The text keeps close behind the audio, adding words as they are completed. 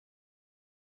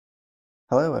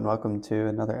Hello, and welcome to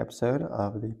another episode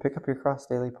of the Pick Up Your Cross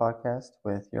Daily podcast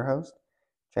with your host,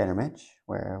 Trainer Mitch,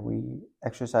 where we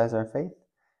exercise our faith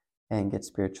and get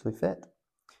spiritually fit.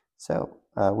 So,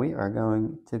 we are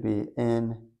going to be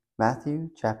in Matthew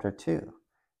chapter 2,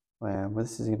 where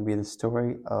this is going to be the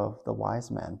story of the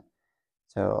wise men.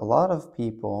 So, a lot of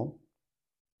people,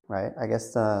 right,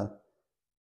 a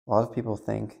lot of people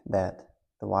think that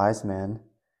the wise men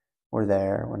were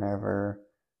there whenever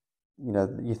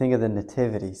you think of the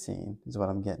nativity scene is what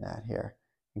I'm getting at here.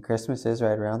 And Christmas is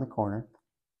right around the corner.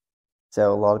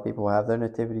 So a lot of people have their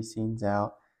nativity scenes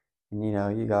out. And,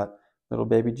 you got little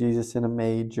baby Jesus in a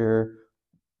manger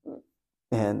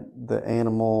and the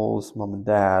animals, mom and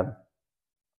dad,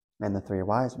 and the three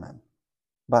wise men.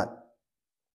 But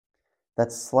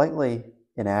that's slightly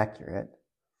inaccurate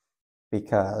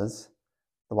because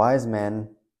the wise men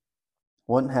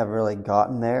wouldn't have really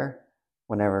gotten there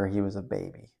whenever he was a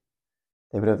baby.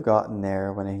 They would have gotten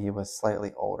there when he was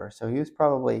slightly older. So he was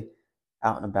probably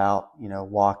out and about,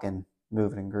 walking,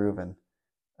 moving and grooving.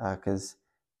 Because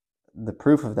the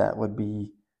proof of that would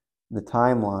be the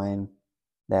timeline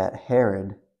that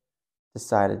Herod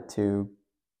decided to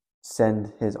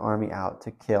send his army out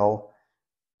to kill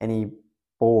any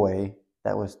boy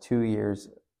that was 2 years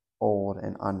old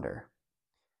and under.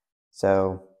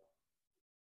 So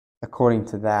according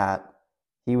to that,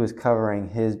 he was covering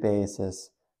his basis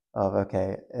of,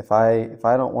 okay, if I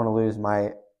don't want to lose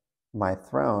my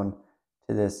throne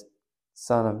to this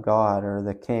son of God or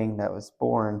the king that was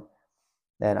born,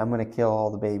 then I'm going to kill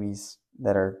all the babies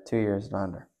that are 2 years and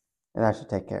under, and I should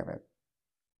take care of it.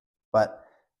 But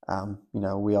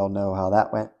we all know how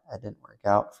that went. That didn't work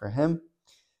out for him.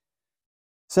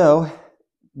 So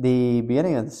the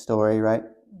beginning of the story, right?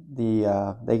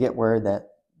 They get word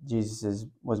that Jesus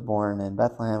was born in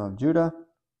Bethlehem of Judah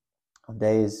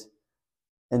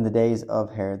in the days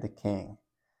of Herod the king.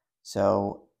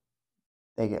 So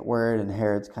they get word, and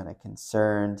Herod's kind of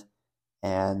concerned,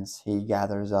 and he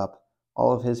gathers up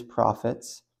all of his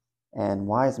prophets and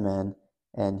wise men,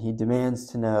 and he demands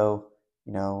to know,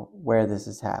 where this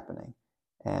is happening.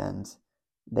 And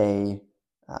they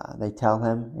tell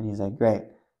him, and he's like, great,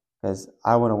 because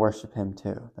I want to worship him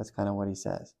too. That's kind of what he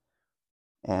says.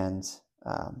 And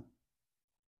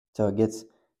so it gets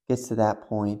to that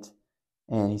point,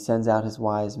 and he sends out his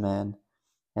wise men,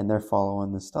 and they're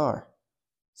following the star.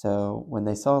 So when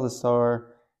they saw the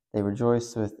star, they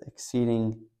rejoiced with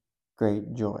exceeding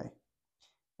great joy.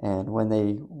 And when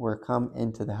they were come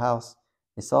into the house,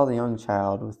 they saw the young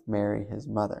child with Mary his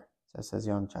mother. So it says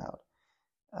young child.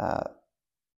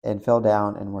 And fell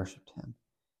down and worshipped him.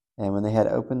 And when they had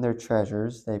opened their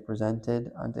treasures, they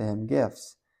presented unto him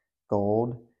gifts,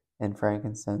 gold and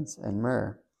frankincense and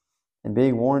myrrh. And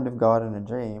being warned of God in a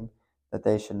dream that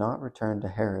they should not return to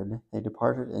Herod, they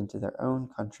departed into their own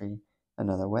country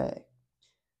another way.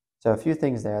 So a few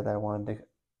things there that I wanted to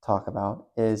talk about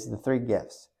is the three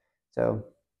gifts. So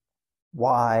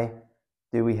why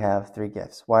do we have three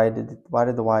gifts? Why did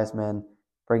the wise men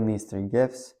bring these three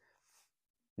gifts?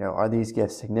 Are these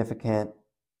gifts significant?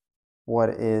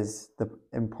 What is the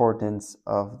importance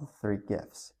of the three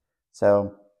gifts?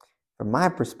 So from my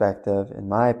perspective, in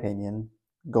my opinion,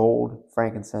 gold,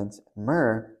 frankincense, and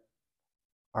myrrh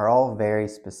are all very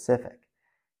specific.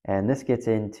 And this gets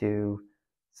into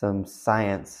some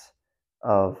science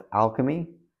of alchemy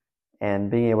and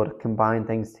being able to combine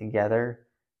things together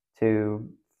to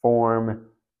form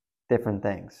different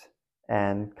things.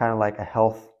 And kind of like a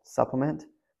health supplement,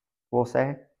 we'll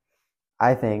say.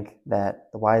 I think that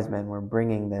the wise men were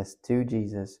bringing this to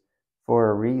Jesus for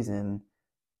a reason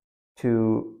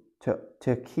to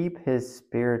keep his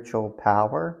spiritual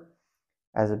power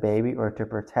as a baby, or to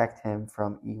protect him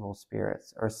from evil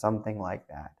spirits or something like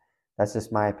that. That's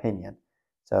just my opinion.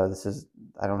 So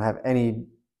I don't have any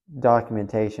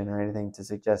documentation or anything to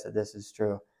suggest that this is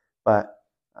true, but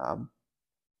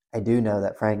I do know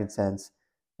that frankincense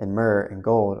and myrrh and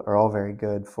gold are all very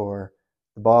good for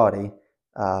the body.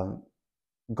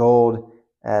 Gold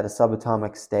at a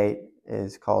subatomic state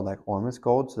is called like Ormus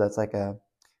gold, so that's like a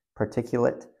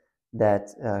particulate that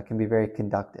can be very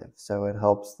conductive. So it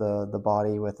helps the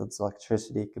body with its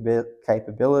electricity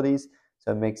capabilities,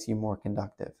 so it makes you more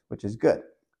conductive, which is good.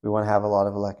 We want to have a lot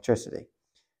of electricity.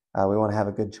 We want to have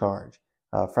a good charge.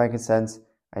 Frankincense,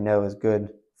 I know, is good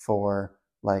for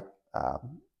like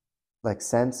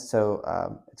scents, so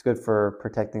it's good for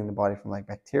protecting the body from like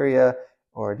bacteria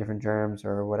or different germs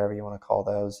or whatever you want to call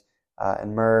those.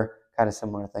 And myrrh, kind of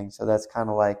similar thing. So that's kind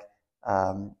of like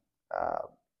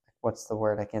what's the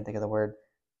word? I can't think of the word.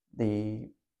 The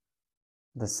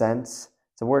sense.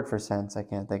 It's a word for sense. I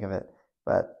can't think of it.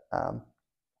 But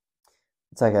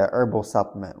it's like a herbal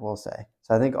supplement, we'll say.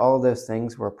 So I think all of those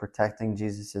things were protecting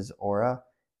Jesus's aura,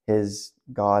 his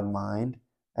God mind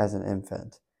as an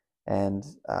infant. And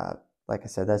like I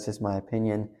said, that's just my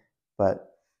opinion, but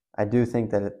I do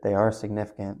think that they are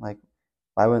significant. Like,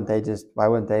 why wouldn't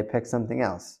they pick something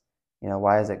else?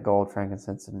 Why is it gold,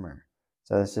 frankincense, and myrrh?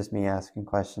 So that's just me asking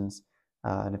questions.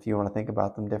 And if you want to think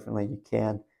about them differently, you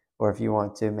can. Or if you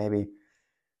want to maybe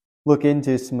look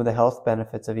into some of the health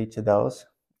benefits of each of those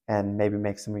and maybe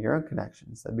make some of your own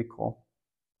connections, that'd be cool.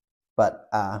 But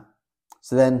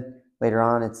so then later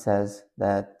on it says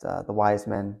that the wise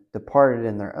men departed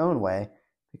in their own way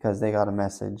because they got a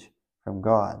message from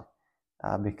God.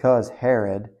 Because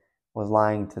Herod was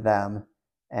lying to them,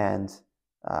 and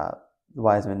the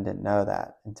wise men didn't know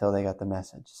that until they got the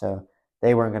message. So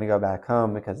they weren't going to go back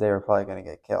home because they were probably going to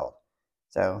get killed.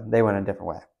 So they went a different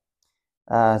way.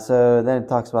 So then it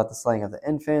talks about the slaying of the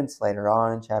infants later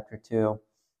on in chapter 2,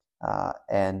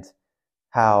 and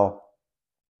how,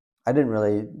 I didn't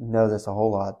really know this a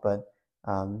whole lot, but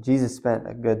Jesus spent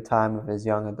a good time of his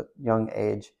young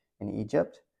age in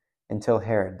Egypt until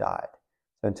Herod died.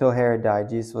 So until Herod died,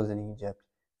 Jesus was in Egypt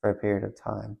for a period of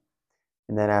time.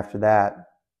 And then after that,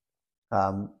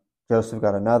 Joseph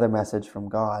got another message from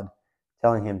God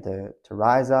telling him to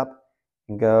rise up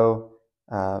and go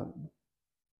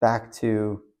back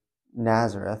to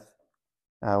Nazareth,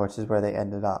 which is where they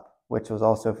ended up, which was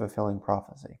also fulfilling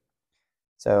prophecy.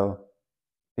 So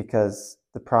because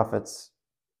the prophets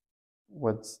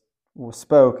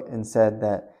spoke and said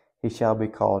that he shall be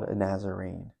called a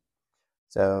Nazarene.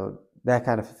 So that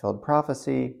kind of fulfilled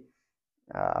prophecy.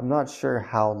 I'm not sure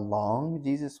how long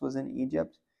Jesus was in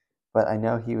Egypt, but I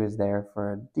know he was there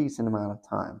for a decent amount of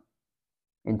time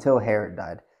until Herod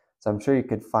died. So I'm sure you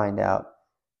could find out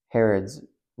Herod's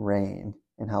reign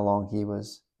and how long he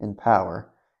was in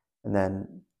power, and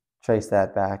then trace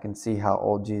that back and see how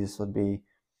old Jesus would be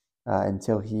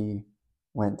until he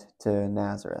went to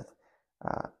Nazareth.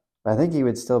 But I think he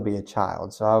would still be a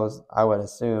child, so I would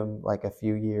assume like a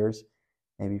few years,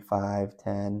 maybe 5,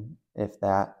 10, if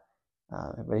that.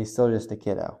 But he's still just a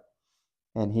kiddo,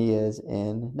 and he is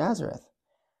in Nazareth.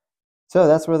 So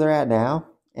that's where they're at now,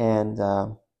 and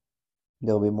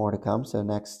there'll be more to come. So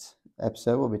next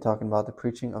episode, we'll be talking about the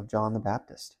preaching of John the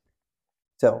Baptist.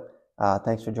 So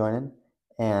thanks for joining,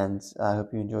 and I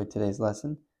hope you enjoyed today's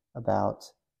lesson about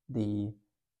the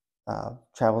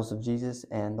travels of Jesus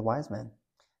and the wise men.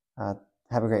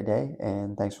 Have a great day,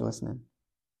 and thanks for listening.